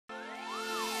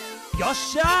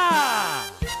Yosha!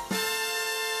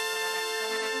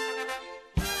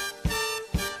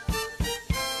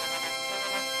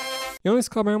 Yo, it's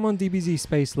Club, I'm on DBZ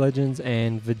Space Legends,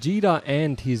 and Vegeta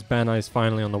and his banner is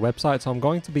finally on the website, so I'm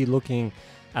going to be looking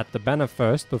at the banner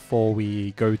first before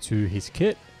we go to his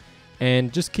kit.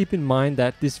 And just keep in mind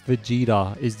that this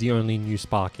Vegeta is the only new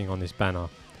sparking on this banner.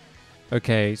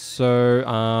 Okay,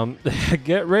 so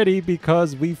get ready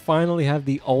because we finally have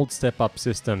the old step-up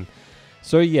system.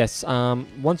 So yes,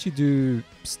 once you do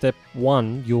step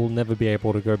 1, you'll never be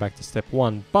able to go back to step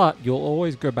 1, but you'll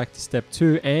always go back to step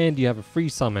 2 and you have a free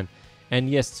summon. And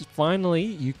yes, finally,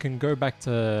 you can go back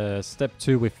to step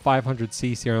 2 with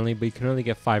 500cc only, but you can only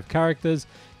get 5 characters.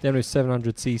 Then with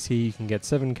 700cc, you can get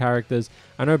 7 characters.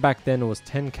 I know back then it was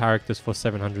 10 characters for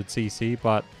 700cc,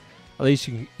 but at least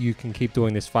you can keep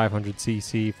doing this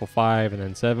 500cc for 5 and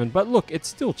then 7. But look, it's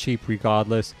still cheap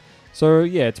regardless. So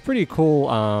yeah, it's pretty cool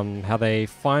how they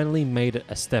finally made it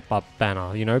a step-up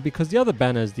banner, you know, because the other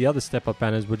step-up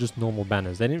banners were just normal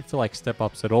banners. They didn't feel like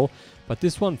step-ups at all, but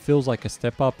this one feels like a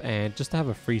step-up, and just to have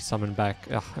a free summon back,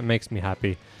 it makes me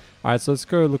happy. Alright, so let's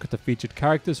go look at the featured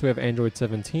characters. We have Android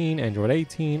 17, Android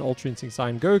 18, Ultra Instinct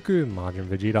Sign Goku, Margin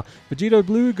Vegeta, Vegeta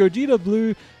Blue, Gogeta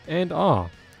Blue, and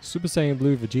Super Saiyan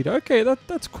Blue Vegeta. Okay,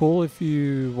 that's cool if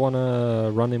you want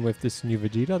to run in with this new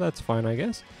Vegeta, that's fine, I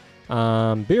guess.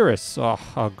 Beerus,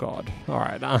 oh god,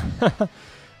 alright.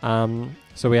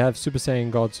 So we have Super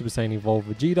Saiyan God, Super Saiyan Evolved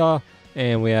Vegeta,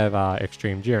 and we have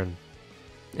Extreme Jiren.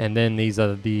 And then these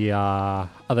are the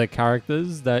other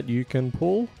characters that you can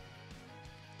pull.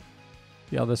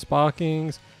 The other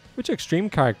sparkings. Which extreme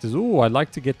characters? Ooh, I'd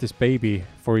like to get this baby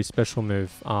for his special move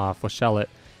for Shallot.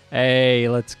 Hey,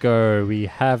 let's go. We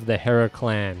have the Hera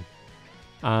clan.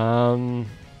 I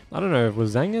don't know,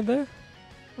 was Zanga there?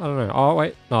 I don't know. Oh,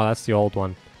 wait. No, that's the old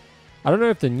one. I don't know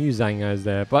if the new Zanga is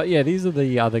there. But yeah, these are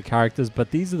the other characters. But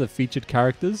these are the featured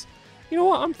characters. You know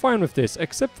what? I'm fine with this.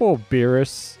 Except for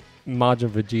Beerus, Majin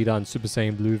Vegeta, and Super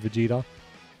Saiyan Blue Vegeta.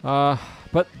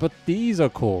 But these are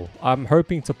cool. I'm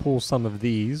hoping to pull some of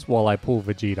these while I pull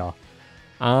Vegeta.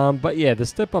 But yeah, the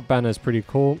step-up banner is pretty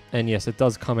cool. And yes, it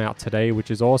does come out today,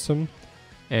 which is awesome.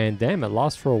 And damn, it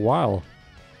lasts for a while.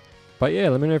 But yeah,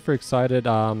 let me know if you're excited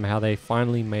how they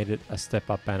finally made it a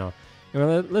step-up banner.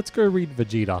 Anyway, let's go read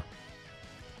Vegeta.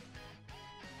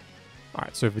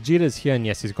 Alright, so Vegeta's here, and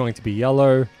yes, he's going to be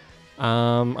yellow.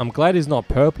 I'm glad he's not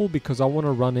purple because I want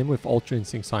to run in with Ultra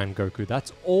Instinct Sign Goku.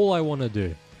 That's all I want to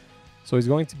do. So he's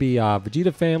going to be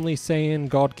Vegeta Family, Saiyan,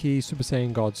 God Key, Super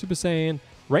Saiyan God, Super Saiyan,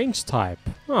 Range type.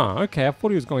 Oh, okay, I thought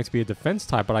he was going to be a defense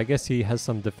type, but I guess he has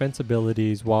some defense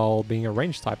abilities while being a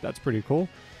range type. That's pretty cool.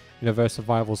 Universe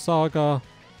Survival Saga.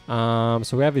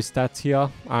 So we have his stats here.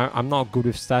 I'm not good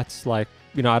with stats, like,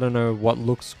 you know, I don't know what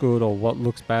looks good or what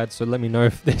looks bad, so let me know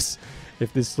if this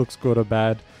looks good or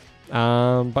bad.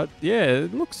 But yeah,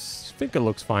 I think it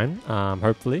looks fine,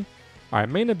 hopefully. Alright,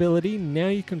 main ability, now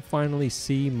you can finally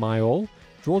see my all.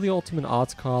 Draw the ultimate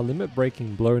arts card, limit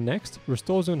breaking blow next.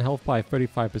 Restores own health by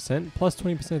 35%, plus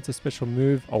 20% to special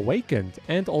move, awakened,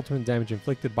 and ultimate damage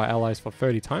inflicted by allies for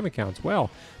 30 timer counts.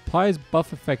 Wow. Applies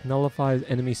buff effect, nullifies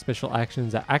enemy special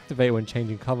actions that activate when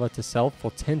changing cover to self for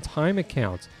 10 timer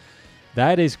counts.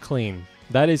 That is clean.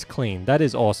 That is clean. That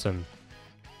is awesome.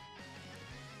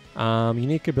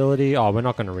 Unique ability, we're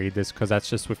not going to read this because that's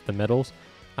just with the medals.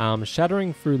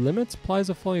 Shattering through limits, applies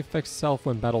a following effect self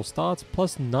when battle starts,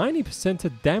 plus 90% to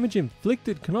damage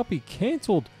inflicted, cannot be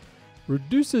cancelled.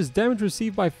 Reduces damage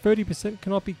received by 30%,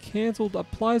 cannot be cancelled.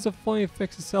 Applies a following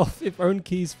effect to self if own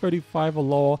key is 35 or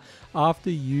lower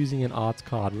after using an arts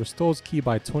card. Restores key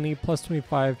by 20, plus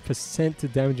 25% to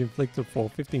damage inflicted for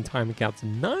 15 time counts.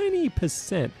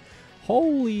 90%!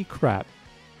 Holy crap.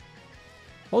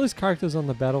 All these characters on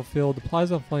the battlefield, applies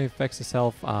on flying effects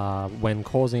itself when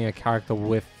causing a character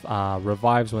with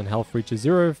revives when health reaches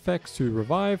 0 effects to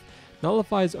revive,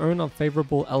 nullifies own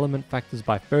unfavorable element factors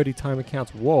by 30 timer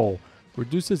counts. Whoa.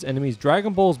 Reduces enemies'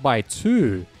 Dragon Balls by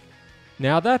 2.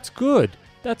 Now that's good.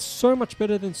 That's so much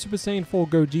better than Super Saiyan 4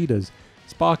 Gogetas.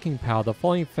 Sparking Power. The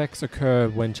following effects occur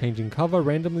when changing cover,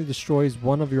 randomly destroys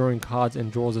one of your own cards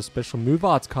and draws a special move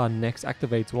arts card next,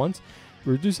 activates once.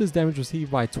 Reduces damage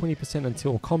received by 20%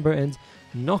 until combo ends.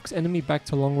 Knocks enemy back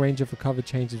to long range if a cover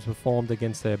change is performed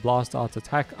against their blast arts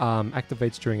attack.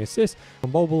 Activates during assist.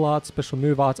 Mobile arts, special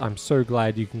move arts. I'm so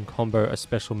glad you can combo a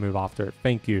special move after it.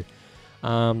 Thank you.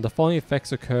 The following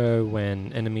effects occur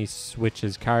when enemy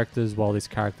switches characters while this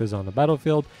character is on the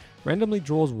battlefield. Randomly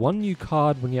draws one new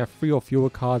card when you have 3 or fewer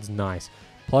cards. Nice.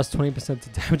 Plus 20% to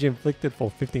damage inflicted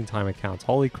for 15 timer counts.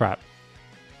 Holy crap.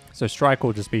 So strike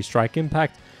will just be strike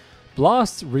impact.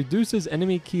 Blast reduces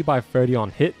enemy key by 30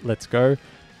 on hit. Let's go.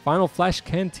 Final Flash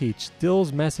can teach,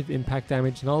 deals massive impact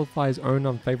damage, nullifies own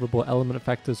unfavorable element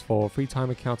effectors for free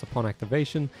timer counts upon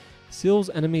activation, seals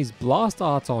enemies' blast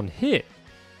arts on hit.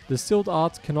 The sealed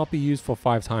arts cannot be used for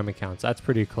 5 timer counts. That's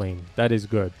pretty clean. That is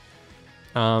good.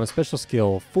 Special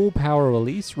skill, full power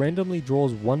release, randomly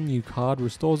draws 1 new card,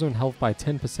 restores own health by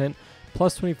 10%,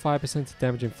 plus 25% to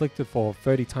damage inflicted for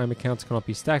 30 timer counts, cannot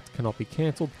be stacked, cannot be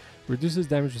cancelled. Reduces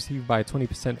damage received by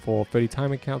 20% for 30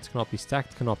 timer counts, cannot be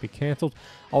stacked, cannot be cancelled.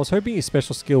 I was hoping his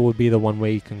special skill would be the one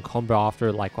where you can combo after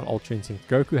it like what Ultra Instinct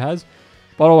Goku has.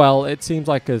 But oh well, it seems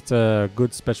like it's a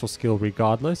good special skill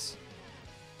regardless.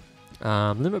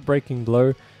 Limit Breaking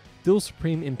Blow. Deals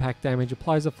supreme impact damage,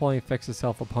 applies the following effects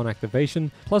itself upon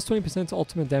activation, plus 20% to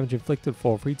ultimate damage inflicted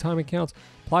for free timer counts,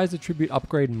 applies the tribute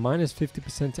upgrade minus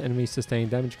 50% to enemies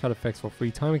sustained damage cut effects for free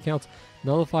timer counts,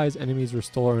 nullifies enemies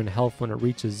restore own health when it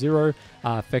reaches 0,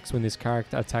 effects when this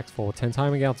character attacks for 10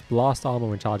 timer counts, blast armor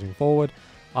when charging forward,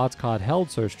 arts card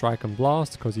held, so strike and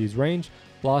blast because he's range,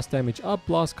 blast damage up,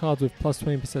 blast cards with plus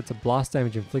 20% to blast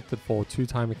damage inflicted for 2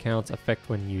 timer counts, effect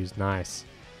when used, nice.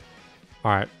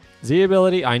 Alright. Z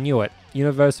ability, I knew it.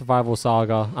 Universe Survival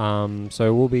Saga. So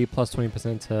it will be plus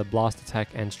 20% to blast attack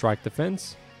and strike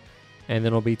defense. And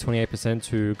then it'll be 28%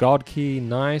 to God Key,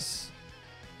 nice.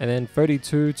 And then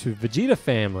 32 to Vegeta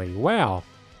Family. Wow.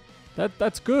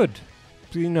 That's good.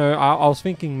 You know, I was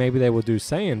thinking maybe they would do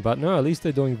Saiyan, but no, at least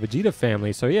they're doing Vegeta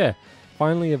Family. So yeah,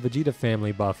 finally a Vegeta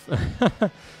Family buff.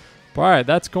 Alright,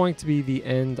 that's going to be the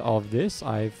end of this,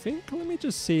 I think. Let me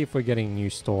just see if we're getting a new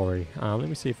story. Let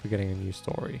me see if we're getting a new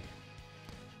story.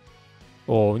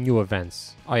 Or new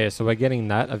events. Oh yeah, so we're getting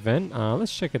that event.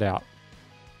 Let's check it out.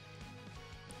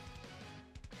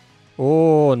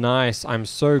 Oh, nice. I'm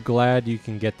so glad you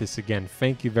can get this again.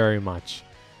 Thank you very much.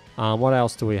 What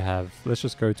else do we have? Let's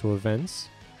just go to events.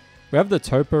 We have the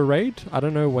Topo raid. I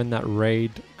don't know when that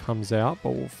raid comes out, but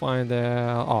we'll find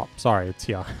out. Oh, sorry, it's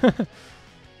here.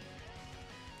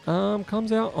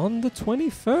 Comes out on the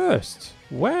 21st.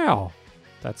 Wow.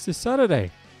 That's this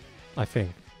Saturday, I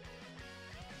think.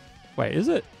 Wait, is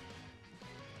it?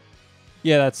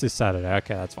 Yeah, that's this Saturday.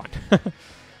 Okay, that's fine.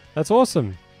 That's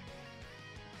awesome.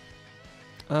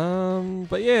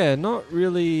 But yeah, not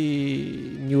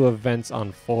really new events,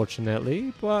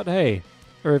 unfortunately. But hey,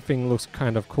 everything looks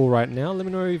kind of cool right now. Let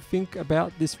me know what you think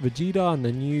about this Vegeta and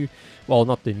the new, well,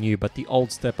 not the new, but the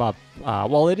old Step Up.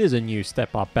 Well, it is a new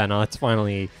Step Up banner.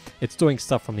 It's doing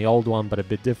stuff from the old one, but a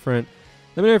bit different.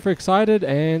 Let me know if you're excited,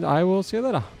 and I will see you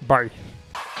later. Bye.